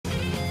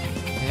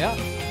Yep.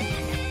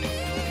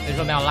 This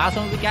will be our last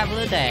one we got for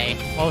the day.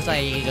 Most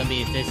likely gonna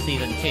be this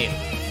season too.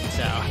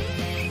 So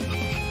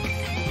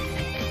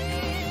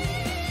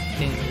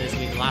since this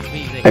week, last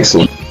week.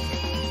 Excellent.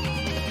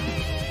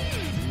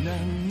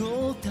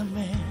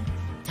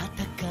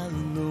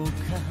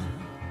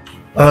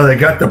 Oh, they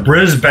got the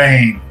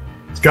Brisbane.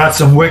 It's got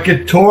some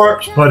wicked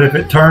torps, but if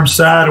it turns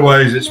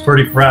sideways, it's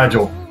pretty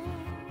fragile.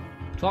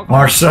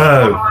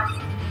 Marceau.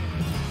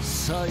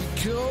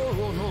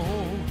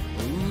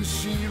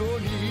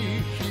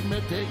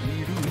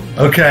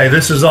 Okay,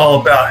 this is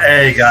all about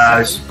A,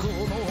 guys.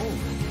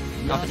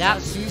 Copy that.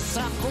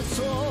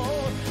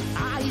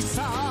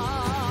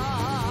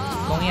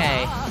 Going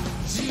A.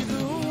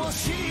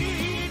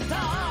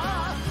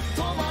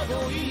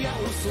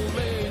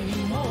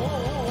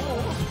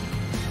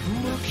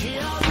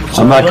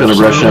 I'm not going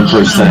to rush in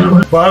first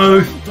thing.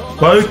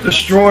 Both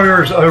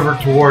destroyers over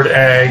toward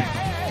A.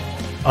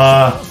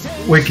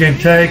 We can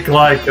take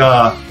like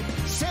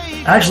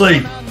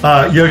actually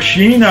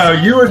Yoshino,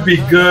 you would be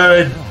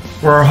good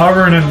for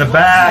hovering in the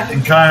back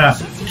and kind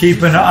of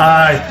keeping an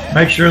eye,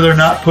 make sure they're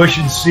not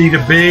pushing C to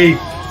B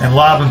and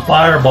lobbing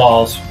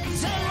fireballs.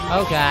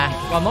 Okay.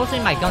 Well, mostly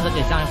my guns are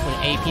designed for the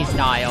AP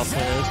style for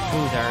those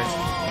cruisers.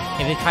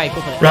 If they try to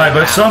go for the right,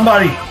 but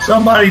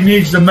somebody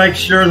needs to make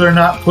sure they're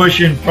not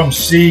pushing from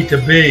C to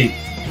B.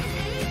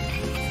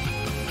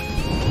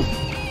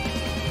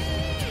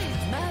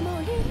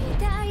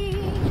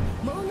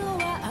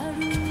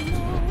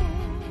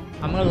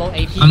 I'm gonna load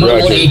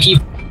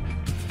AP.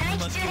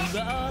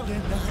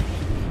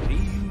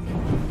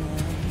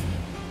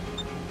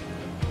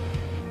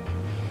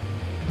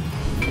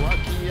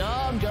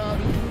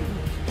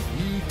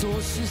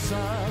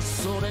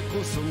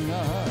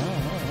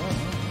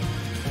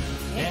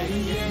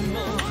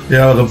 You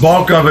know, the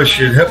bulk of us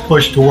should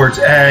push towards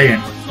A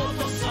and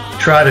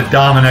try to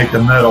dominate the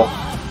middle.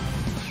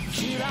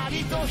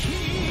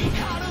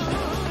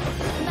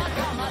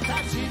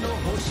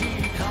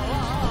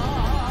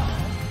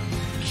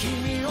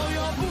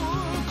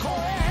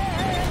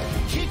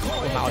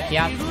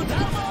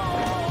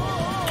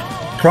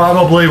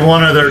 Probably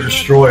one of their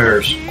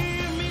destroyers.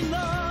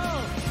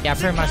 Yeah,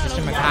 pretty much the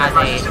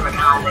Shimakaze.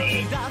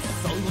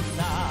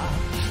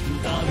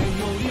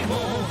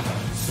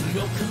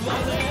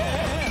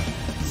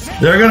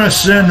 They're going to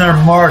send their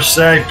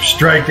Marseille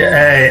straight to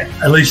A.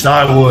 At least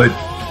I would,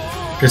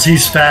 because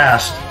he's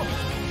fast.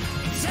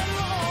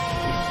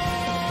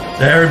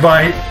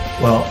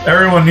 So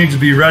everyone needs to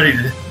be ready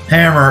to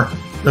hammer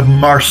the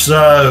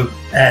Marceau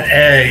at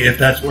A if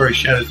that's where he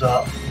shows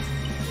up.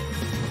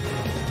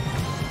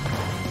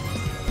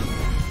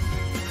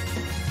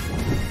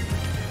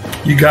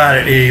 You got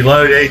it, E.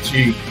 Load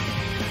HE.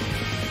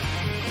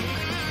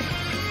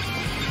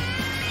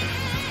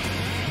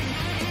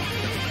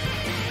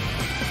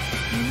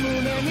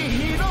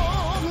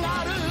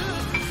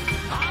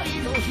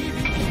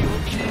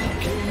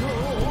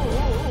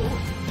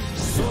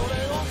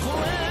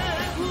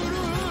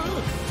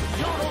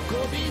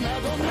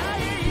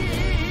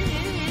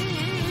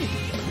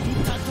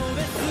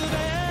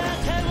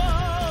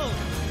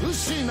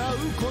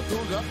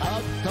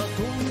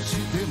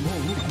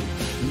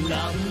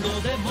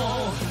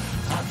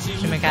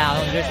 Shimakaze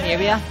out in this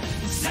area.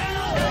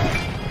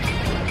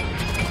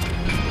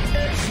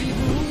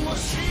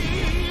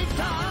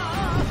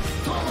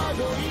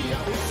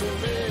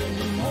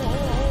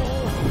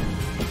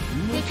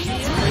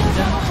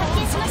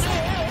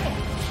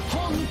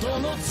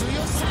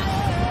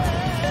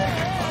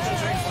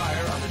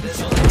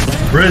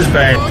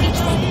 Brisbane.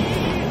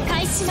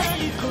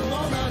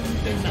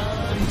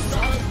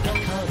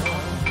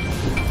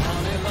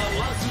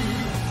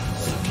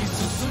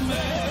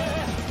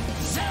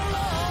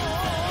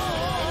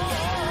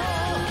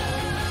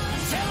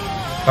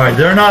 All right,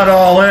 they're not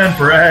all in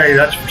for A,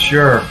 that's for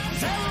sure,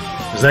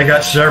 because they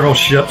got several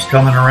ships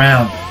coming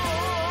around.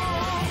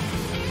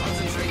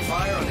 Concentrate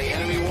fire on the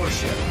enemy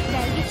warship.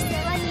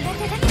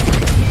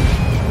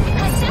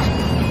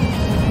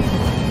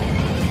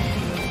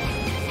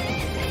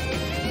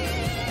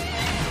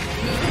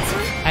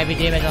 Heavy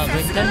damage on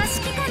Winston.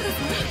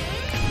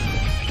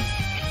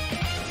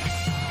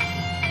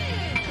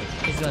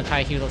 He's gonna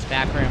try to heal those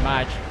back very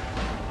much.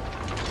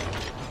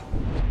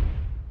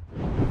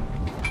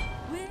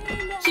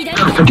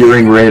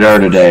 Doing radar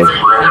today.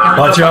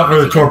 Watch out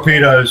for the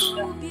torpedoes.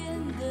 All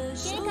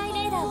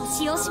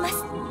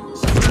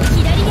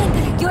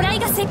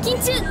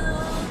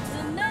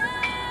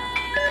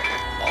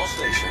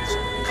stations,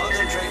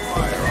 concentrate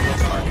fire on the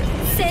target.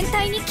 船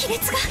体に亀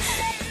裂が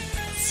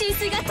浸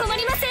水が止ま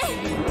りません。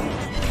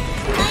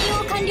対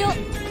応完了。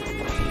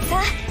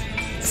さあ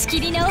仕切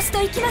り直し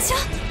といきましょう。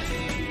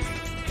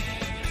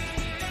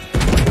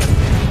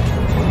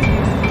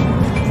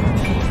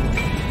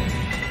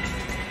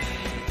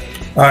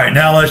All right,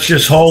 now let's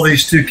just hold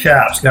these two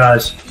caps,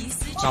 guys.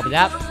 Copy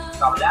that.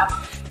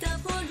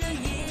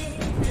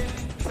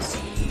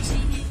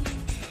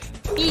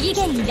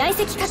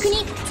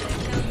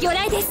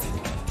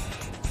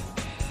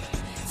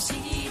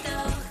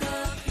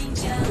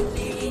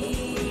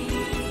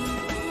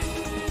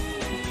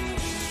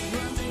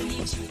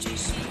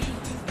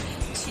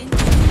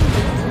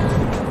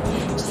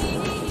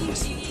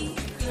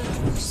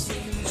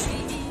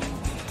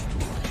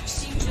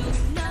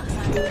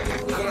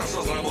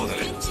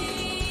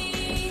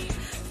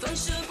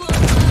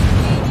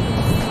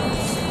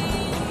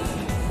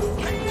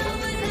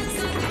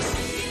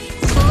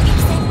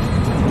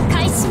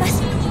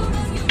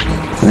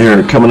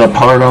 They're coming up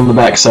hard on the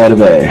backside of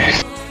A.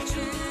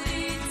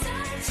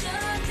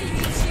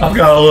 I've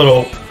got a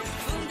little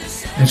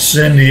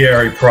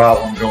incendiary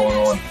problem going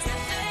on.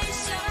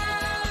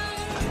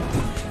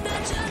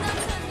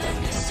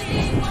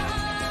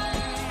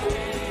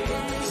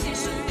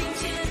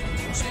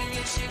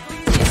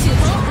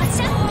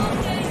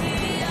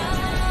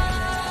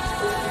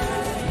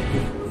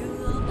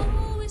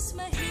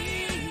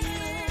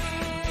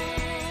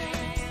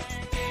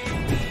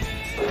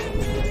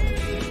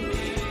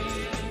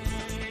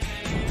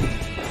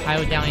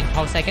 Pile down in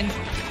 12 seconds.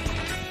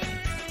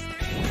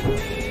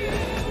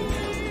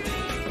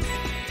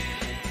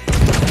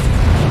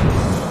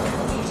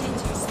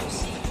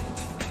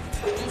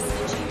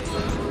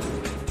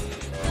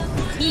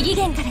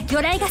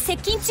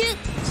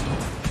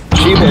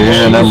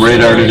 And I'm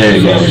radar today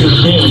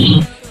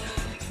again.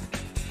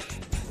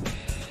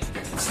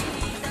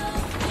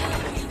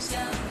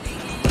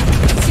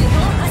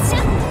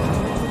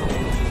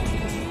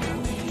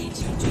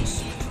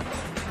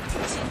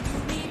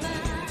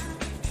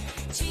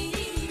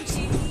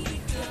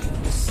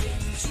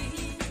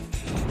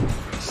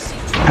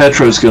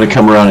 Petro's gonna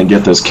come around and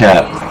get this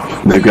cat.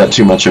 They've got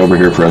too much over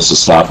here for us to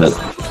stop it.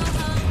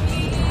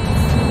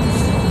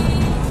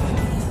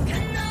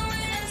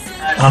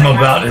 I'm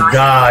about to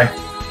die.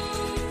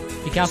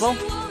 Be careful.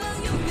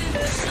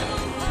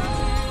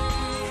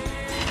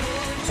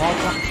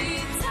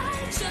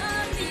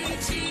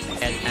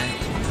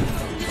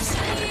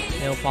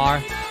 Still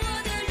far.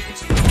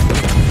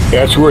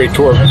 That's where he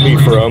torped me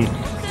from.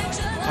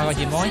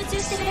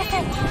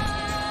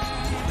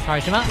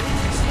 Sorry, Shima.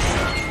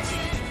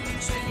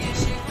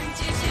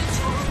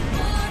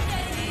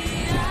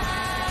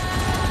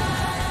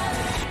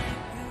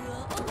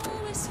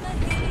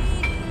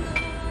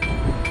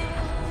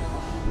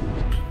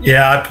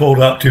 Yeah, I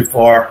pulled up too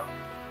far.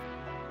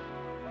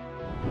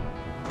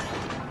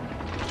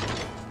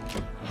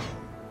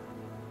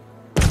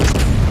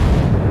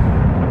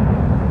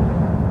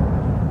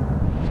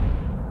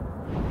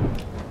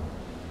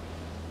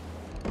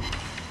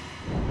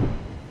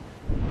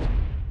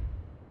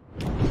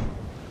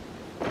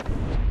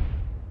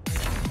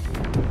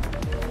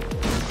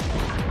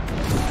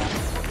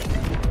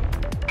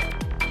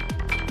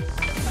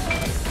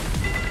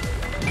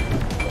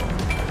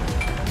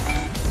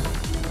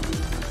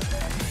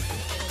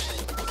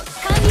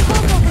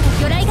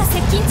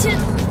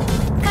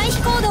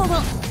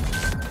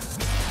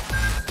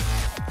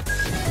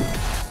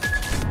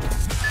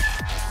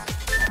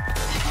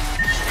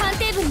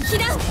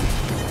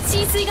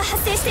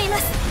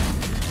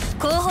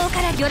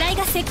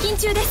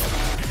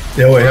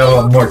 Yeah, we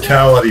have a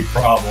mortality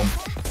problem.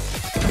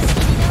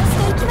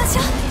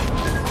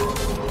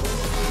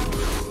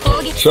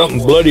 Something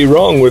bloody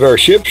wrong with our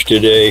ships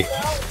today.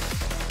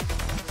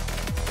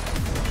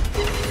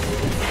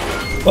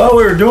 Well,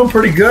 we were doing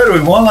pretty good. We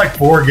won like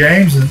 4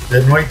 games,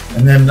 didn't we?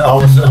 And then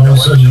all of a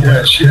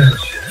sudden, shit.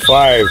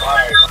 5.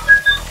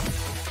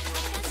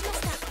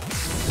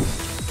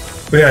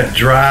 We had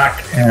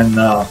Drac and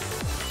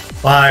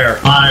Fire.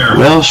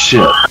 Well,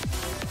 shit.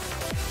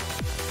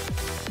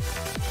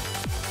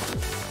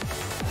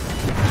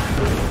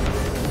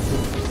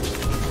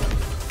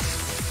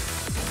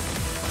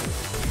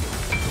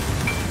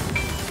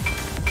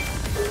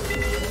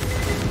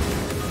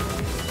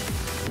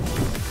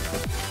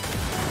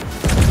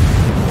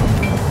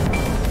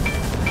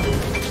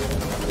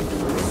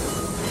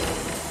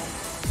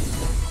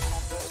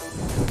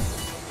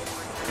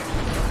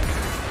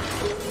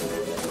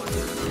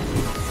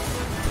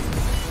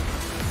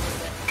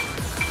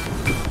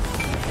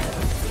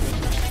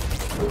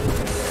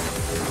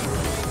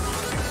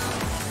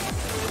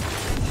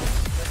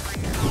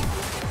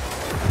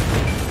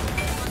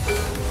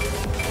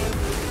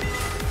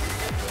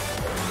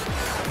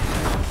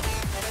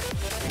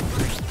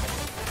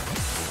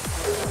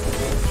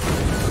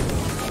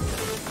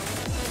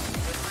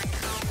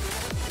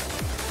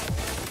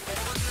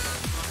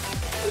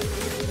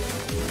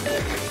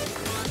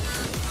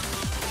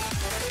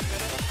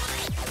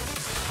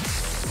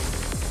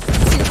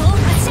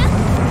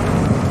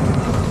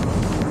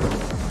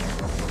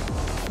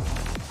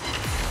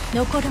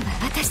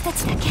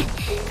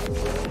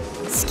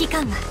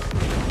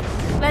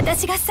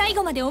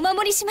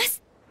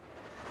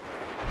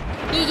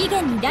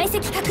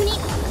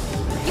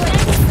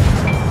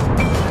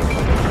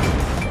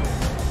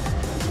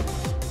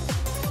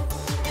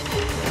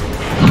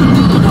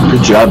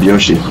 Good job,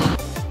 Yoshi.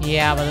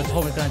 Yeah, but the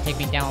torp is gonna take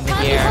me down over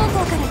here.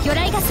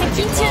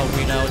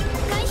 Reload.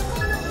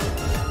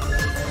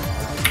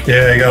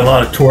 Yeah, you got a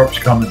lot of torps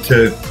coming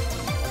too.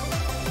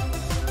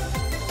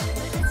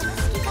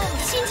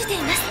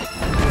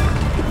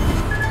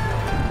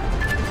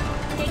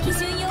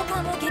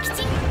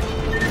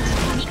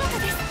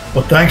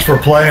 Well, thanks for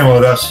playing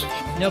with us.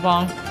 No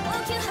problem.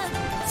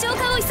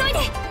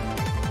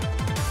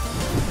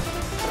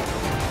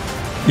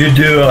 You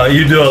do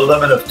a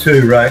limit of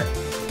 2, right?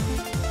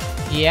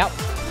 Yep.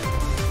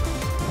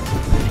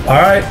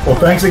 All right. Well,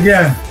 thanks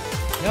again.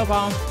 No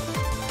problem.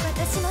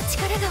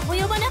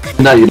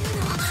 No, you